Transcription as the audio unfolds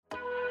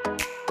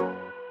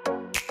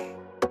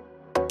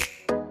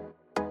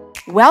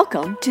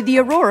Welcome to the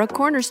Aurora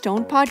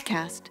Cornerstone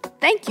Podcast.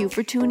 Thank you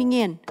for tuning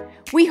in.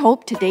 We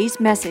hope today's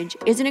message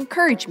is an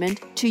encouragement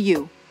to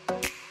you.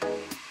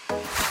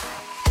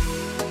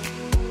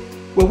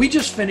 Well, we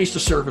just finished a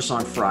service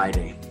on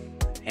Friday,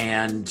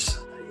 and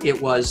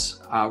it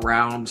was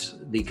around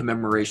the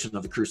commemoration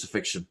of the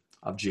crucifixion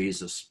of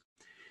Jesus.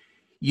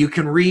 You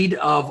can read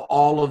of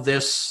all of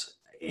this,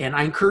 and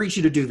I encourage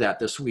you to do that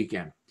this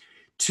weekend.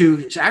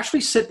 To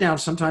actually sit down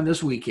sometime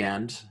this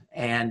weekend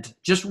and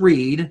just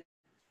read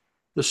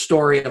the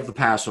story of the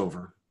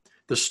Passover,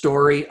 the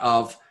story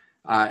of,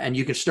 and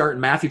you can start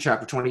in Matthew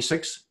chapter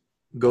 26,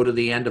 go to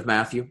the end of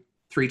Matthew,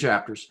 3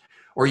 chapters,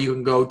 or you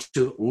can go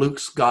to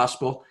Luke's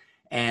gospel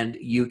and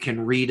you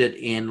can read it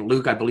in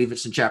Luke, I believe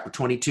it's in chapter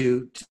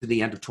 22 to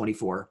the end of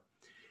 24.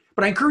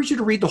 But I encourage you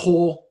to read the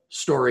whole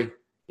story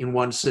in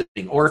one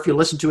sitting, or if you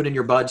listen to it in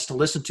your buds, to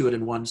listen to it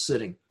in one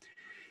sitting.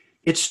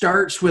 It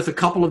starts with a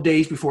couple of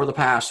days before the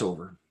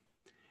Passover,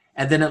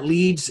 and then it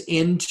leads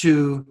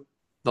into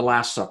the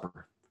Last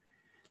Supper.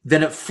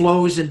 Then it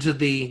flows into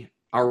the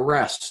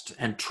arrest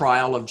and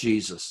trial of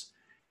Jesus,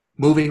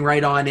 moving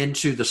right on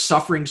into the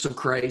sufferings of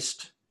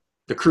Christ,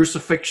 the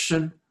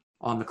crucifixion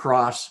on the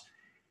cross,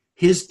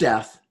 his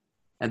death,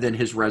 and then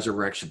his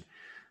resurrection.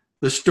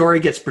 The story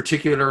gets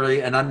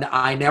particularly, and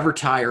I never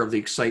tire of the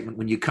excitement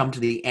when you come to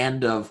the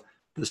end of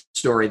the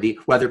story,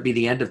 whether it be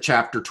the end of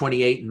chapter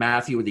 28 in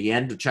Matthew or the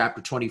end of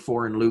chapter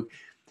 24 in Luke.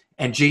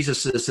 And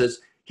Jesus says,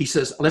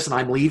 listen,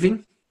 I'm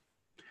leaving,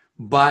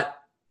 but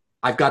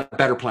I've got a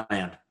better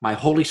plan. My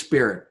Holy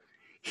Spirit,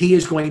 he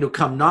is going to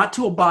come not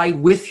to abide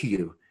with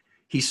you.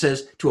 He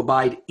says to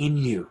abide in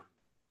you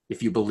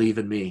if you believe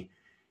in me.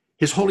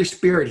 His Holy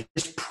Spirit,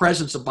 his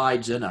presence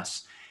abides in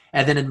us.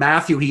 And then in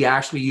Matthew, he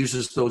actually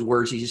uses those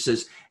words. He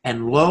says,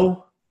 and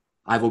lo,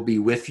 I will be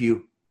with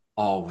you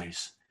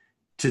always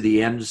to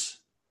the ends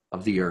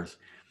of the earth.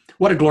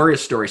 What a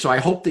glorious story. So I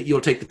hope that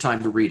you'll take the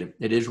time to read it.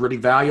 It is really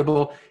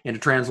valuable in a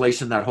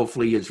translation that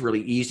hopefully is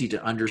really easy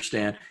to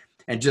understand,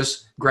 and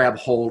just grab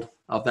hold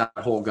of that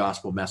whole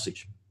gospel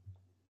message.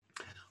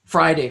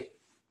 Friday,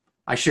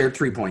 I shared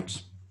 3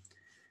 points.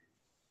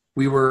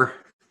 We were,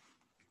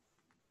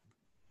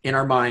 in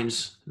our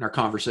minds, in our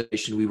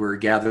conversation, we were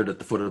gathered at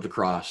the foot of the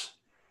cross.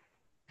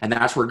 And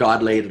that's where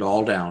God laid it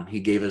all down. He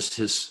gave us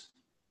his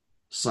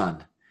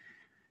son.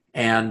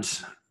 And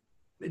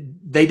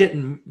they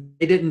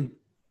didn't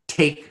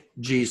take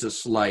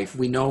Jesus' life.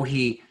 We know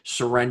he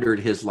surrendered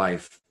his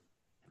life.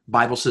 The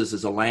Bible says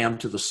as a lamb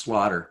to the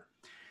slaughter.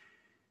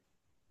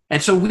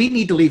 And so we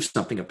need to leave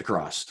something at the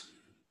cross.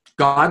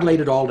 God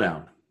laid it all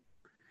down.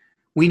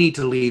 We need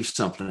to leave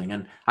something.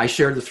 And I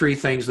shared the 3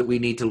 things that we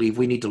need to leave.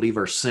 We need to leave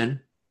our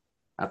sin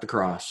at the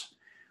cross.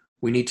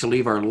 We need to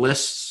leave our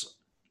lists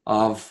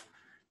of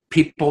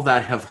people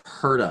that have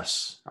hurt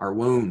us, our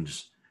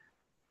wounds.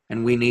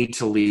 And we need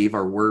to leave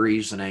our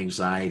worries and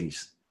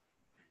anxieties.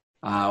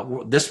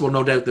 This will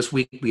no doubt this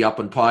week be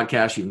up on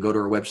podcast. You can go to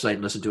our website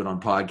and listen to it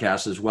on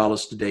podcast, as well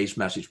as today's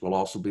message will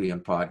also be on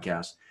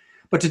podcast.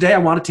 But today I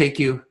want to take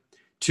you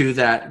to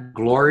that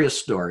glorious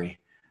story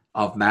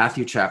of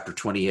Matthew chapter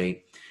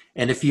 28.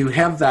 And if you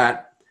have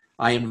that,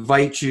 I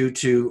invite you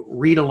to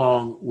read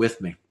along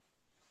with me.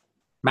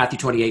 Matthew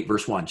 28,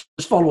 verse 1.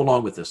 Just follow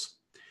along with this.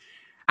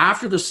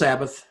 After the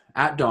Sabbath,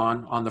 at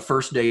dawn, on the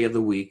first day of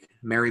the week,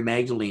 Mary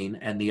Magdalene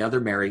and the other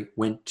Mary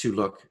went to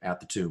look at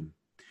the tomb.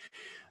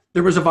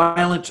 There was a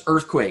violent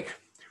earthquake,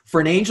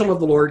 for an angel of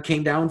the Lord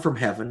came down from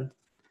heaven,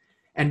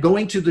 and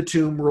going to the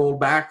tomb,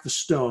 rolled back the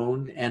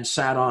stone and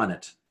sat on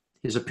it.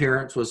 His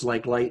appearance was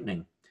like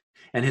lightning,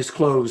 and his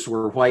clothes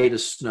were white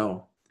as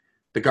snow.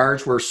 The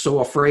guards were so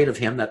afraid of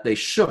him that they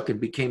shook and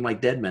became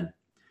like dead men.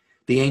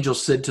 The angel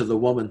said to the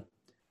woman,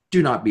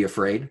 do not be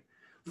afraid,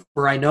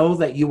 for I know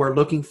that you are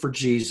looking for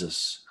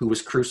Jesus, who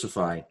was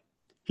crucified.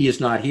 He is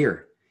not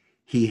here.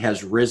 He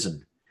has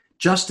risen,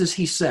 just as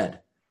he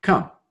said.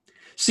 Come,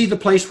 see the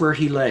place where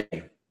he lay.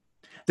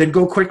 Then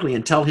go quickly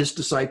and tell his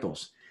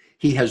disciples,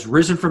 he has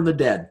risen from the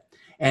dead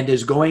and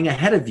is going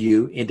ahead of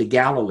you into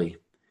Galilee.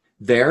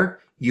 There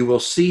you will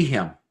see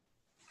him.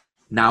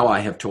 Now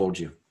I have told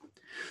you.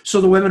 So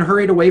the women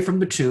hurried away from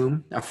the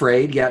tomb,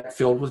 afraid yet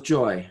filled with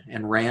joy,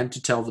 and ran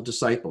to tell the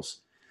disciples.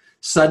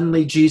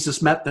 Suddenly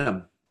Jesus met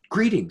them.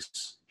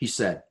 Greetings, he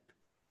said.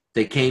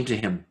 They came to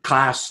him,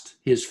 clasped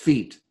his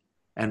feet,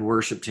 and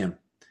worshipped him.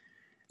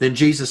 Then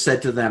Jesus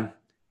said to them,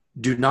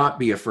 do not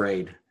be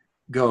afraid.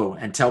 Go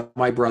and tell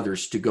my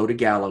brothers to go to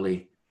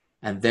Galilee,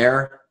 and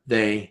there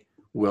they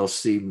will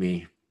see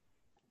me.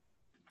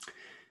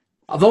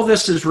 Although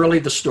this is really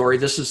the story,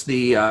 this is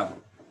the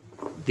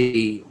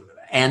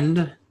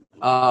end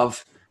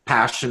of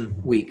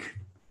Passion Week.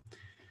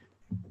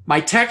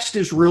 My text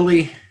is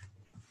really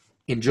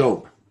in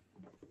Job.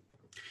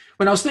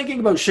 When I was thinking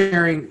about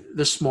sharing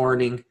this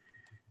morning,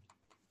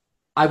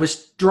 I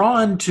was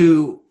drawn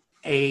to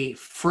a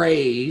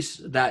phrase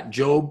that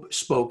Job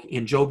spoke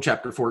in Job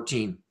chapter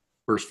 14,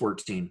 verse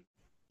 14.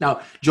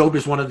 Now, Job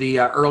is one of the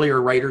earlier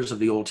writers of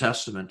the Old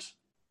Testament.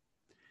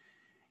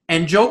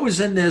 And Job was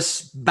in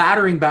this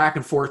battering back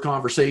and forth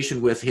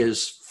conversation with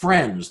his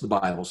friends, the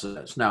Bible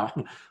says. Now,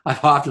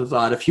 I've often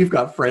thought, if you've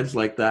got friends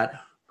like that,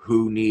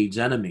 who needs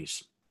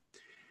enemies?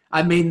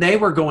 I mean, they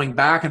were going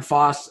back and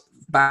forth.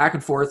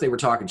 They were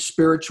talking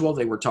spiritual,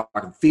 they were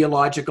talking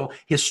theological,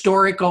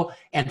 historical,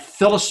 and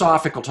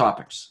philosophical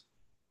topics.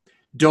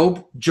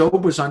 Job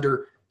was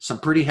under some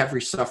pretty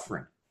heavy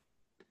suffering.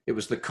 It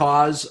was the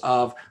cause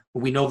of,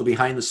 we know the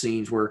behind the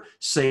scenes where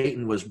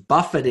Satan was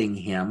buffeting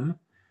him,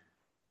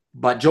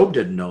 but Job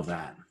didn't know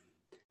that.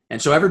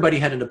 And so everybody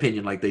had an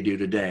opinion like they do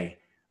today.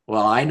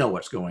 Well, I know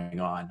what's going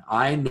on.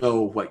 I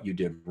know what you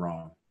did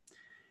wrong.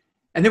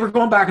 And they were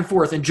going back and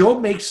forth. And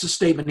Job makes a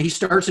statement. He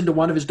starts into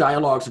one of his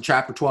dialogues in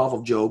chapter 12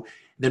 of Job,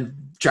 then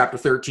chapter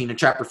 13 and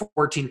chapter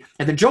 14.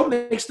 And then Job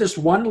makes this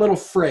one little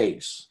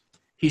phrase.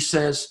 He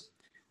says,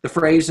 the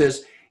phrase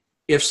is,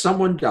 if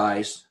someone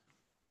dies,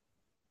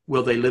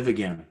 will they live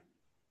again?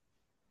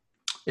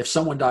 If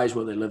someone dies,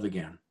 will they live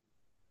again?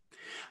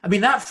 I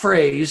mean, that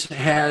phrase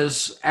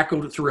has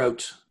echoed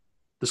throughout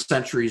the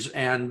centuries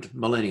and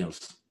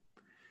millennials.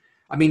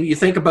 I mean, you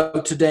think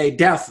about today,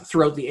 death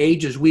throughout the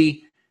ages,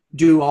 we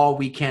do all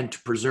we can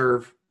to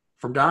preserve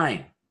from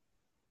dying.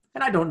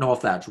 And I don't know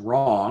if that's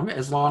wrong,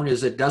 as long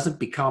as it doesn't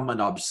become an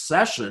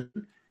obsession.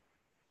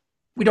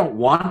 We don't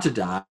want to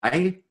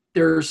die.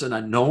 There's an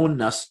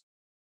unknownness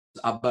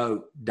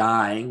about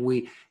dying.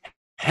 We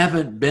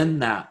haven't been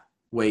that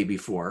way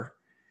before.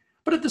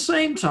 But at the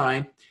same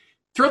time,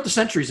 throughout the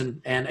centuries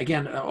and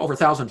again, over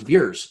thousands of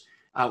years,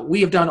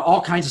 we have done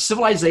all kinds of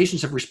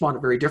civilizations have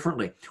responded very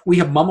differently. We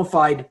have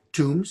mummified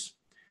tombs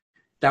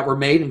that were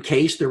made in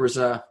case there was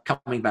a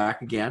coming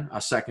back again,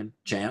 a second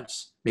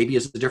chance, maybe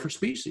as a different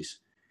species.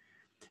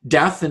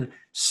 Death, and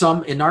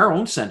some in our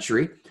own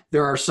century,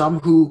 there are some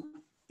who,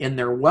 in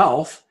their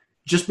wealth,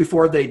 just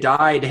before they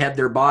died, had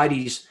their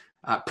bodies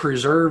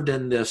preserved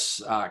in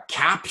this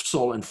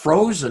capsule and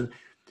frozen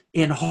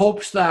in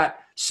hopes that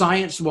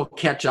science will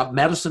catch up,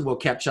 medicine will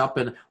catch up,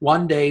 and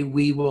one day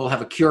we will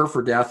have a cure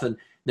for death, and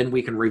then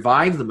we can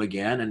revive them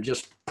again. And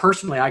just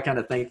personally, I kind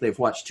of think they've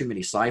watched too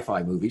many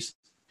sci-fi movies.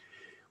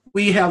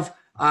 We have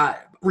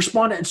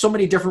responded in so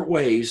many different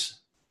ways.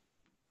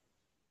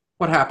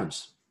 What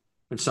happens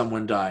when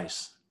someone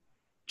dies?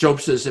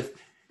 Job says,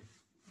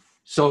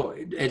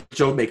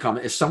 Job may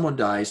comment, if someone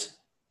dies,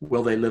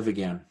 will they live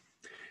again?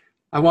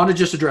 I want to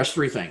just address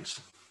three things.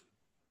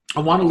 I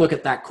want to look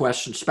at that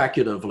question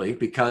speculatively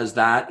because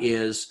that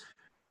is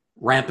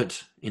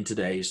rampant in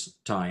today's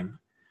time.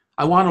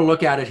 I want to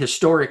look at it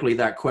historically,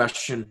 that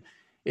question,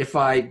 if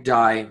I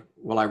die,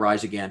 will I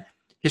rise again?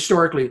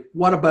 Historically,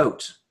 what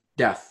about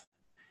death?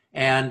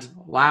 And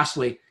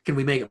lastly, can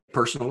we make it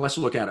personal? Let's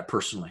look at it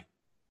personally.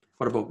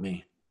 What about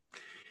me?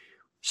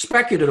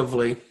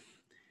 Speculatively,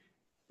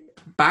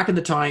 back in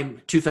the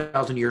time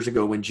 2,000 years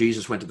ago when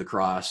Jesus went to the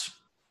cross,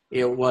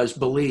 it was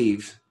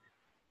believed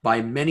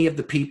by many of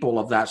the people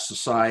of that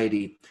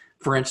society,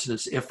 for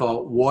instance, if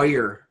a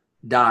warrior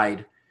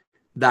died,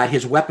 that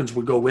his weapons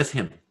would go with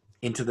him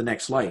into the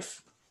next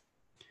life.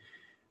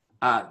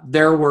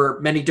 There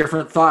were many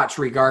different thoughts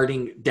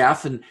regarding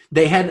death, and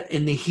they had,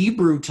 in the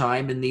Hebrew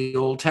time, in the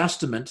Old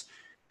Testament,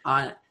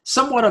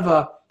 somewhat of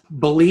a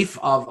belief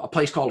of a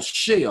place called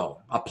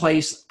Sheol, a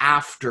place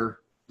after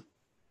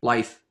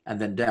life and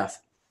then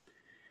death.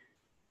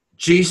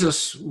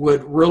 Jesus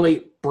would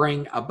really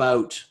bring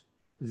about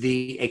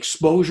the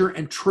exposure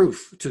and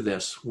truth to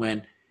this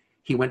when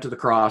he went to the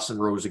cross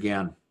and rose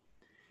again.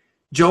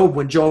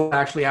 When Job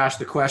actually asked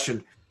the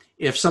question,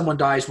 if someone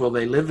dies, will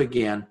they live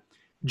again?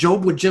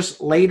 Job would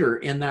just later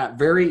in that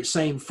very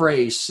same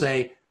phrase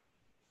say,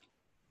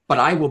 but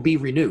I will be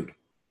renewed.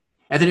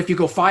 And then if you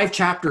go 5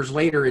 chapters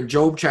later in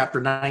Job chapter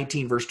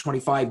 19, verse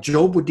 25,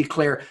 Job would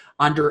declare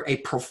under a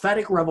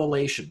prophetic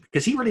revelation,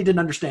 because he really didn't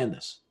understand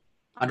this.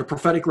 Under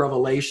prophetic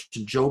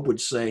revelation, Job would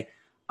say,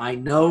 I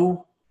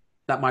know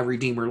that my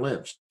Redeemer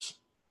lives.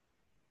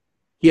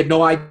 He had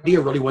no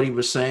idea really what he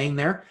was saying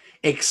there,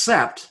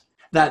 except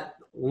that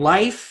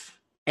life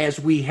as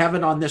we have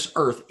it on this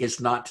earth is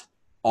not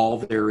all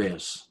there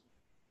is.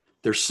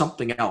 There's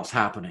something else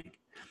happening.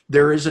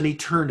 There is an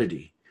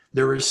eternity.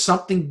 There is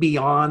something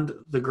beyond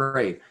the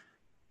grave.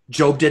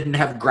 Job didn't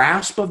have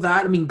grasp of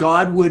that. I mean,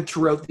 God would,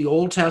 throughout the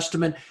Old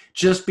Testament,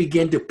 just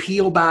begin to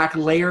peel back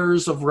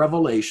layers of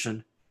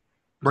revelation,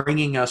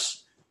 bringing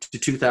us to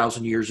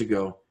 2,000 years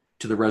ago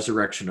to the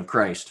resurrection of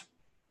Christ.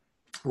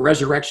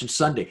 Resurrection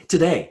Sunday,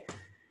 today,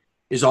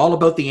 is all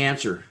about the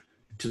answer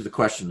to the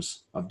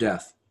questions of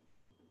death.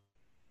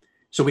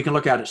 So we can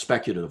look at it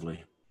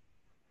speculatively.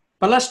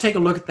 But let's take a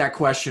look at that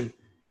question.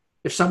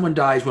 If someone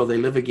dies, will they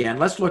live again?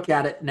 Let's look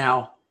at it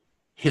now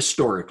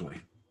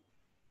historically.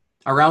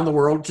 Around the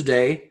world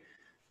today,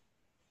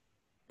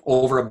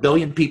 over 1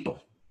 billion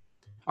people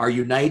are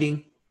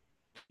uniting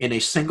in a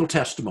single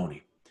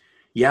testimony.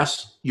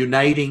 Yes,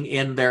 uniting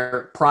in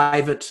their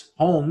private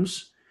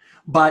homes,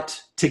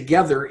 but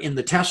together in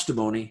the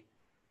testimony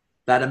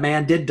that a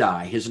man did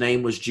die. His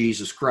name was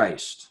Jesus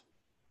Christ.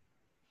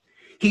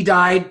 He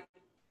died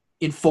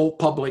in full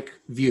public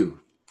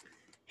view.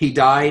 He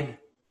died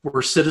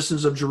where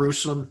citizens of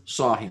Jerusalem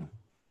saw him.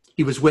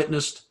 He was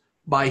witnessed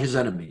by his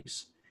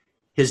enemies.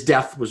 his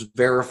death was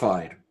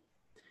verified.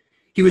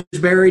 He was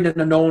buried in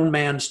a known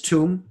man's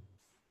tomb.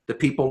 The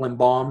people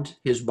embalmed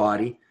his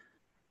body.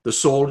 The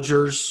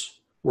soldiers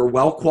were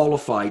well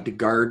qualified to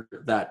guard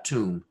that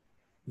tomb.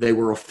 They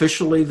were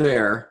officially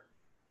there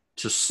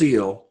to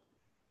seal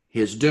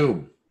his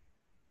doom.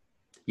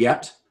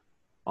 Yet,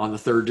 on the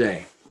third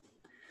day,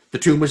 the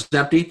tomb was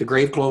empty, the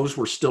grave clothes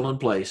were still in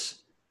place,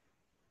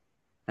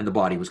 and the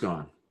body was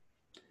gone.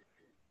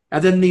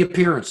 And then the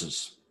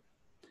appearances.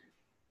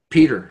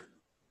 Peter,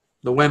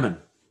 the women,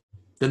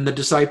 then the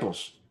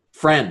disciples,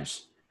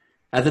 friends,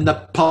 and then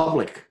the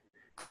public,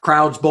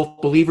 crowds,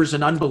 both believers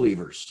and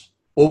unbelievers.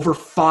 Over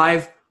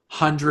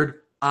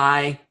 500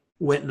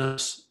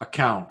 eyewitness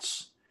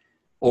accounts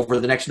over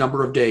the next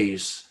number of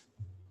days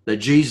that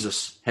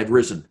Jesus had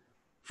risen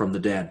from the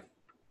dead.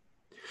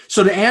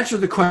 So to answer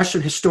the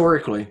question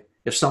historically,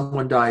 if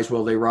someone dies,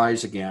 will they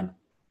rise again?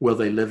 Will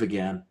they live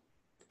again?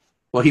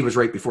 Well, he was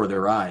right before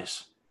their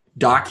eyes.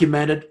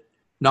 Documented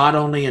not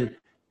only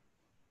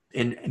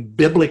in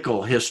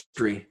biblical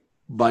history,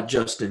 but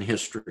just in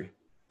history.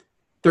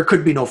 There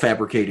could be no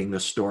fabricating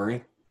this story.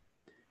 A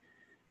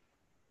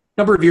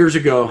number of years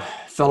ago,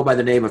 a fellow by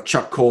the name of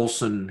Chuck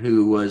Colson,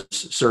 who was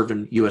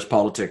serving U.S.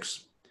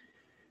 politics,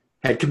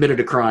 had committed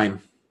a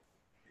crime.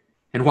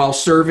 And while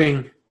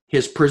serving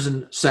his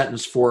prison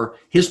sentence for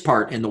his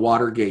part in the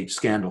Watergate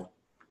scandal,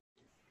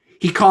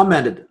 he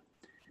commented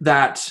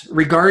that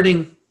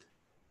regarding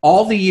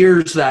all the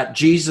years that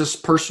Jesus'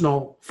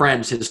 personal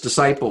friends, his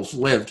disciples,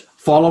 lived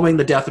following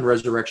the death and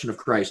resurrection of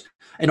Christ,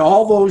 and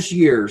all those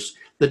years,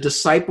 the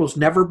disciples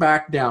never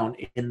backed down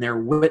in their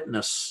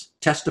witness,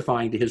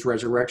 testifying to his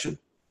resurrection.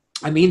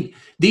 I mean,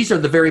 these are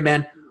the very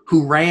men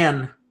who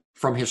ran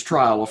from his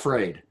trial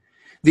afraid.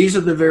 These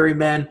are the very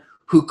men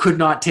who could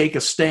not take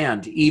a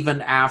stand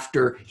even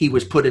after he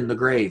was put in the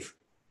grave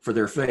for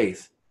their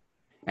faith.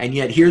 And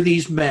yet here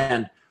these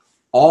men,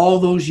 all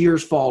those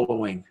years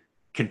following,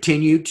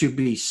 continued to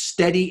be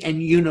steady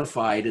and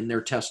unified in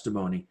their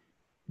testimony.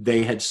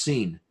 They had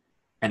seen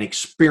and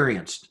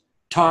experienced,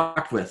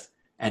 talked with,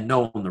 and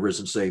known the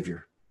risen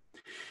Savior.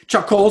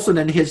 Chuck Colson,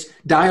 in his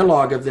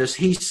dialogue of this,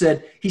 he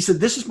said,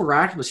 this is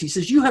miraculous. He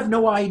says, you have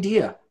no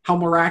idea how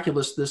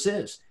miraculous this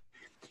is.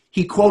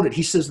 He quoted,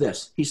 he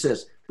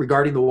says,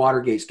 regarding the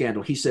Watergate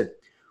scandal, he said,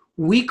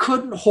 we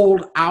couldn't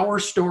hold our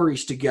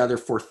stories together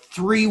for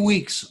 3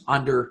 weeks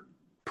under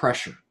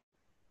pressure.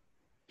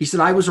 He said,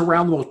 I was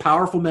around the most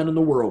powerful men in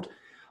the world,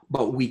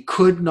 but we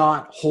could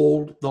not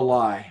hold the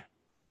lie.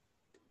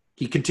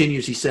 He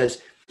continues, he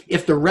says,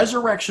 if the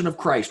resurrection of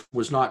Christ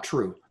was not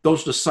true,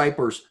 those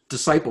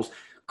disciples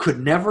could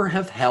never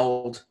have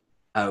held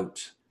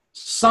out.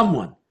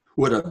 Someone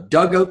would have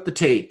dug out the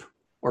tape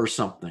or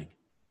something.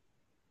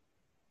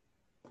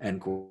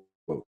 End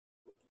quote.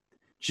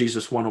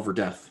 Jesus won over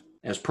death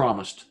as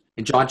promised.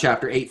 In John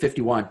chapter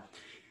 8:51,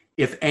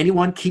 if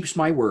anyone keeps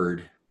my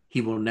word,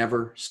 he will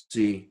never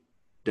see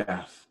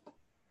death.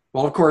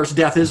 Well, of course,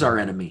 death is our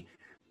enemy.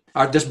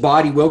 This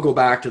body will go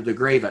back to the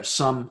grave at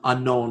some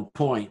unknown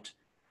point.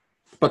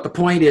 But the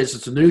point is,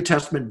 the New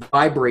Testament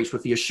vibrates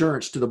with the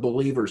assurance to the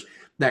believers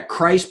that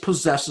Christ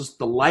possesses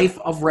the life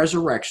of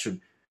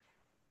resurrection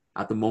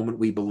at the moment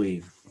we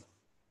believe.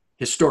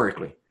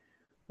 Historically,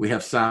 we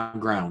have sound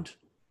ground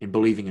in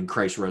believing in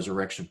Christ's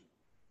resurrection.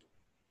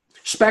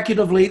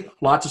 Speculatively,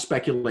 lots of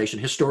speculation.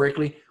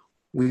 Historically,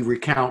 we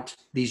recount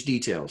these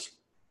details.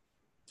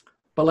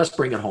 But let's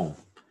bring it home.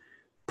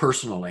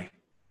 Personally,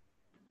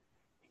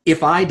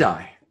 if I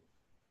die,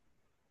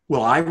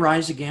 will I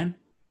rise again?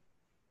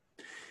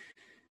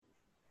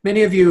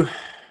 Many of you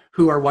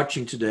who are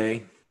watching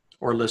today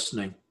or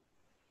listening,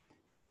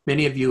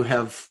 many of you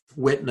have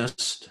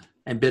witnessed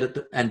and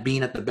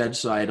been at the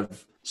bedside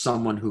of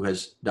someone who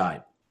has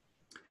died.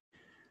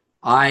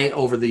 I,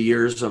 over the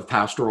years of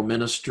pastoral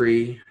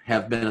ministry,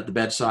 have been at the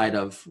bedside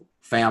of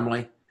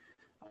family,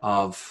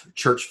 of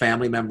church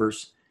family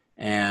members,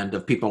 and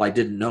of people I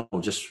didn't know.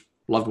 Just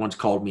loved ones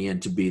called me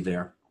in to be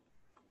there.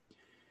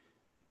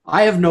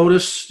 I have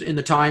noticed in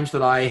the times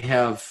that I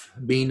have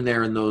been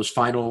there in those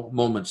final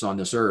moments on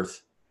this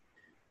earth,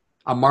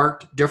 a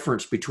marked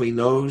difference between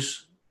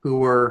those who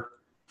were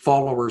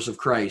followers of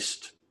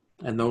Christ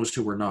and those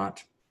who were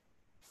not.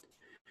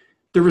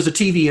 There was a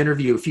TV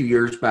interview a few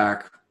years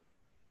back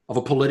of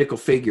a political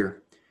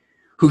figure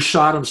who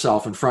shot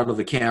himself in front of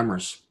the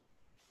cameras.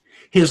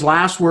 His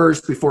last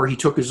words before he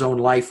took his own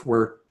life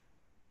were,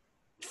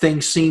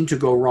 "Things seem to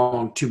go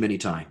wrong too many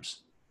times."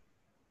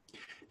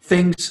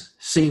 Things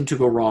seem to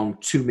go wrong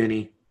too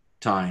many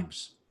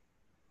times.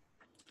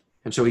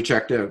 And so he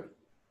checked out.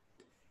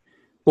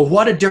 But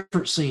what a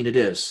different scene it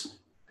is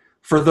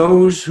for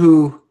those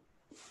who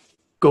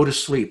go to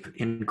sleep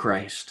in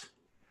Christ.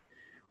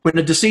 When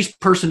a deceased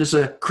person is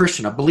a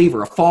Christian, a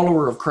believer, a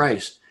follower of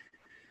Christ,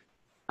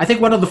 I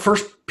think one of the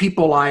first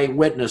people I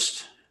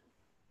witnessed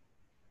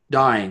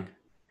dying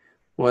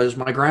was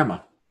my grandma.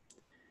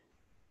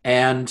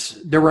 And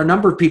there were a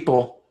number of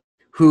people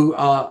who,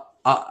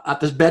 at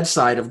the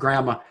bedside of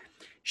grandma,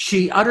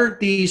 she uttered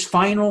these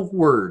final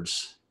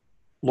words,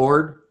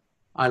 "Lord,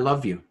 I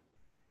love you.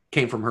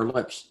 came from her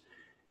lips.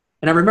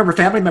 And I remember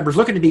family members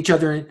looking at each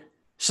other and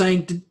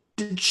saying,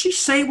 did she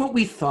say what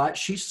we thought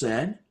she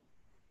said?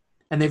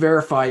 And they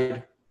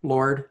verified,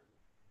 Lord,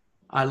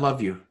 I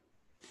love you,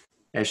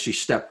 as she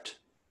stepped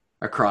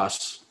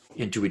across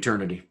into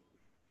eternity.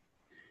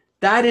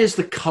 That is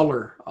the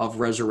color of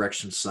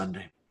Resurrection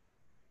Sunday.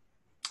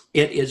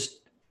 It is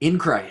in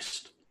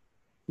Christ.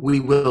 We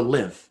will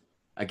live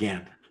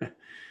again.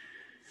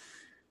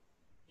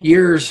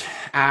 Years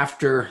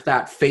after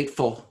that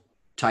fateful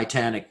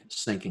Titanic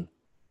sinking,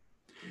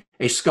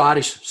 a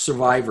Scottish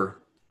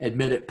survivor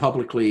admitted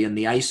publicly in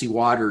the icy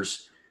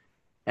waters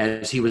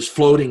as he was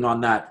floating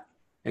on that,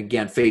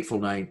 again, fateful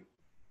night.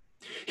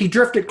 He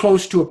drifted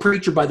close to a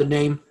preacher by the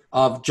name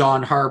of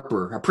John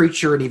Harper, a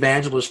preacher and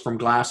evangelist from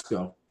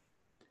Glasgow.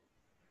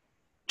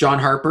 John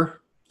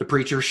Harper, the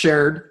preacher,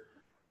 shared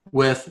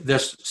with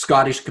this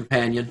Scottish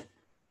companion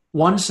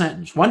one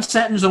sentence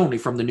only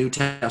from the New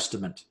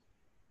Testament.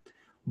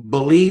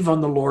 Believe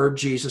on the Lord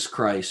Jesus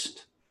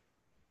Christ,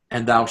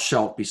 and thou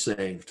shalt be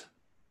saved.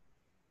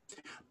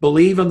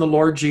 Believe on the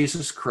Lord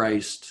Jesus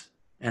Christ,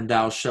 and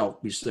thou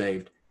shalt be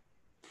saved.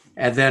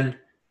 And then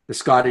the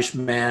Scottish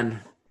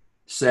man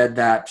said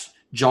that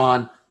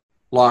John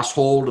lost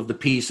hold of the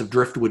piece of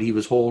driftwood he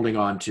was holding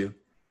on to,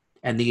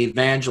 and the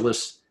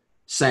evangelist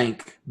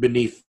sank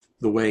beneath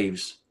the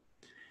waves.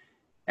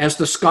 As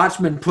the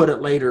Scotsman put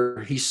it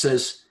later, he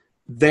says,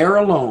 there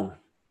alone,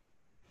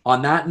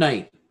 on that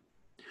night,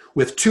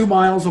 with 2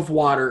 miles of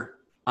water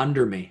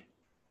under me,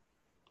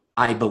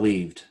 I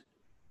believed.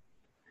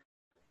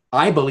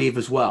 I believe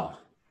as well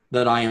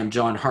that I am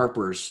John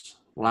Harper's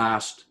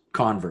last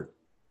convert.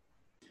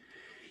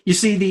 You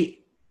see, the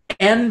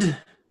end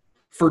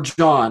for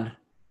John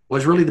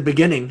was really the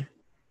beginning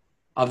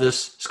of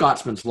this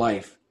Scotsman's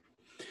life.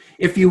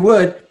 If you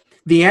would,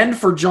 the end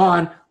for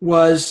John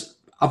was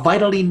a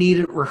vitally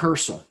needed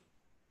rehearsal.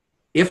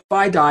 If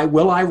I die,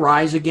 will I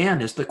rise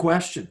again, is the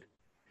question.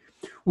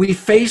 We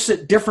face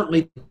it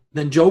differently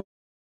than Job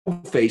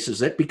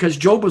faces it because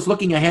Job was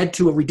looking ahead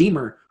to a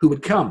Redeemer who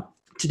would come.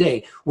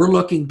 Today, we're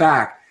looking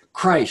back.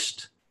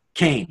 Christ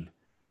came,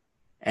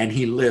 and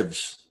he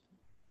lives,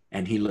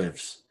 and he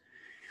lives.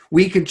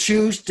 We can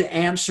choose to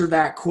answer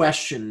that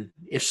question.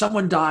 If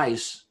someone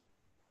dies,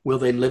 will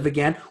they live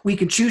again? We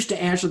can choose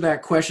to answer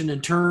that question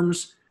in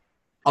terms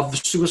of the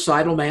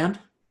suicidal man.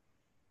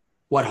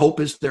 What hope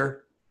is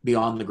there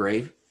beyond the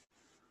grave?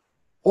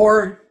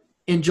 Or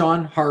in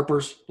John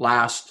Harper's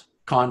last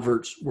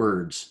convert's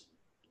words,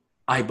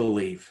 I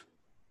believe.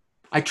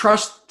 I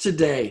trust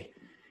today,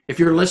 if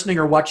you're listening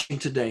or watching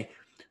today,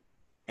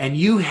 and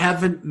you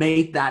haven't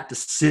made that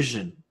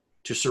decision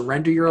to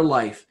surrender your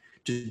life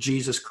to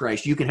Jesus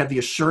Christ, you can have the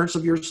assurance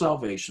of your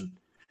salvation,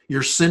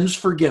 your sins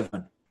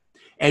forgiven,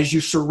 as you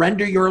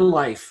surrender your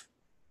life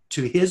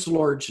to his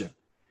lordship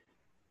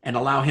and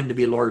allow him to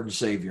be Lord and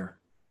Savior.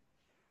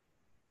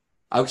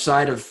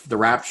 Outside of the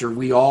rapture,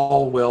 we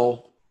all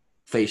will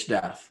face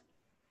death.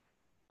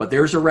 But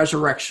there's a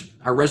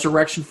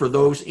resurrection for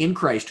those in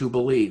Christ who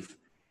believe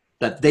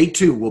that they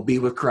too will be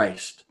with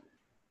Christ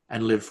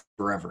and live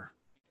forever.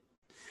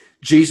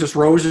 Jesus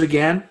rose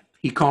again.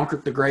 He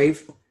conquered the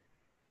grave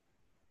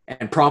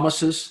and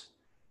promises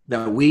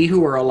that we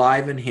who are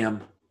alive in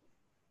him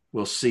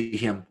will see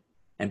him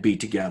and be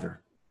together.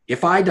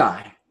 If I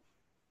die,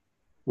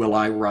 will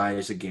I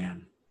rise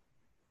again?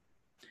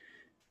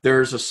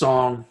 There's a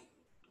song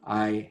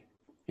I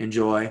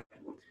enjoy.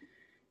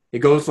 It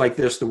goes like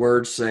this. The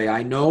words say,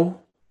 I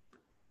know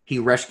he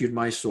rescued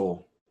my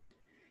soul.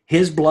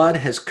 His blood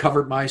has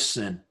covered my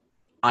sin.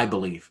 I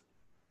believe.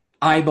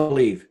 I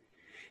believe.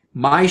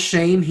 My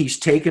shame he's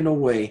taken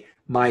away.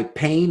 My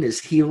pain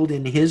is healed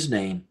in his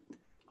name.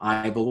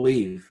 I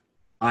believe.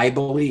 I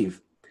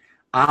believe.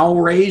 I'll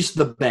raise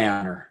the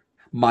banner.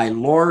 My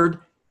Lord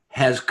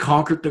has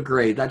conquered the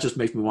grave. That just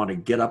makes me want to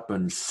get up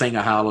and sing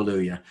a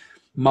hallelujah.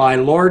 My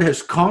Lord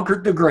has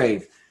conquered the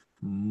grave.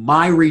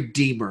 My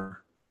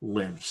Redeemer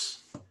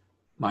lives.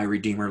 My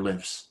Redeemer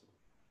lives.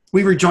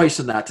 We rejoice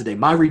in that today.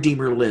 My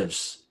Redeemer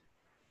lives.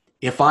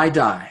 If I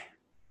die,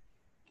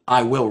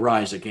 I will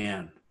rise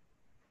again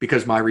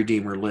because my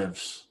Redeemer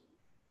lives.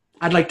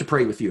 I'd like to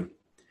pray with you.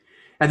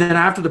 And then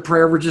after the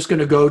prayer, we're just going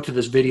to go to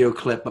this video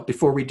clip. But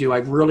before we do, I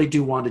really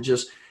do want to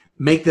just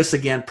make this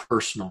again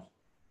personal.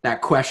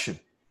 That question.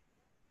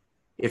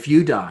 If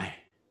you die,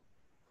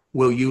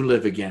 will you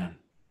live again?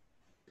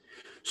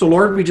 So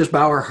Lord, we just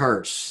bow our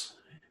hearts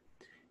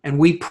and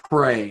we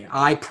pray,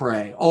 I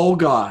pray, oh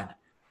God,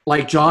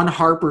 like John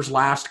Harper's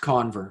last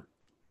convert,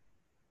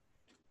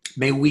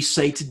 may we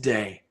say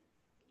today,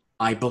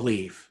 I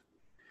believe.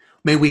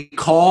 May we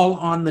call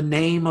on the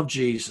name of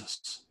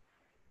Jesus.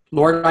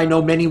 Lord, I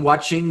know many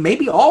watching,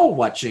 maybe all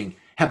watching,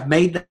 have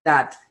made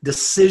that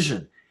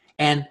decision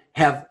and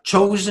have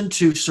chosen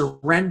to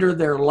surrender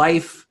their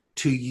life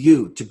to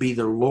you, to be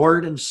their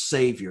Lord and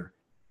Savior.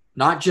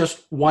 Not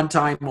just one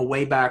time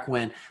way back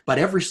when, but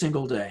every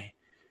single day.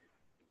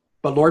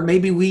 But Lord,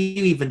 maybe we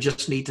even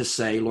just need to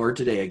say, Lord,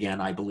 today again,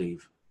 I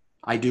believe.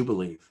 I do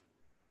believe.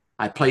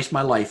 I place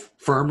my life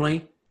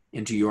firmly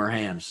into your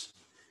hands.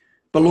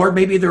 But Lord,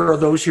 maybe there are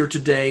those here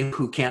today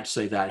who can't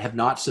say that, have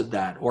not said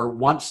that, or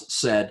once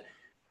said,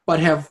 but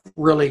have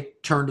really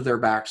turned their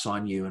backs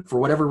on you. And for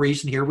whatever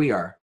reason, here we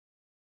are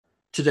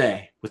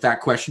today with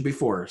that question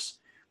before us.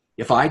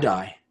 If I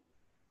die,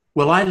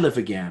 will I live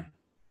again?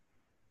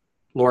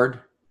 Lord,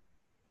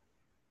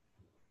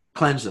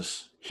 cleanse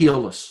us,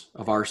 heal us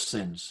of our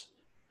sins.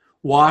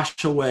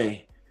 Wash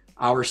away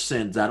our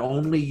sins that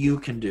only you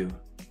can do.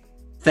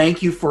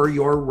 Thank you for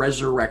your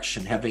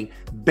resurrection, having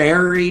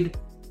buried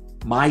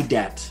my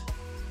debt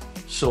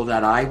so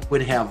that I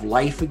would have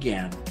life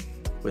again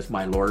with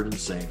my Lord and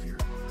Savior.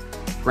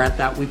 Grant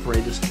that, we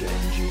pray this today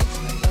in Jesus'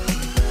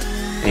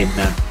 name.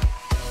 Amen.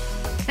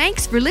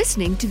 Thanks for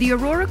listening to the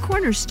Aurora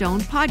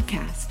Cornerstone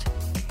podcast.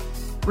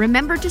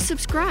 Remember to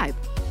subscribe.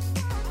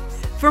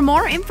 For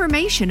more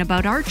information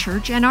about our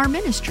church and our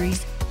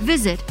ministries,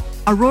 visit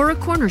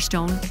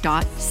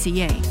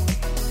auroracornerstone.ca.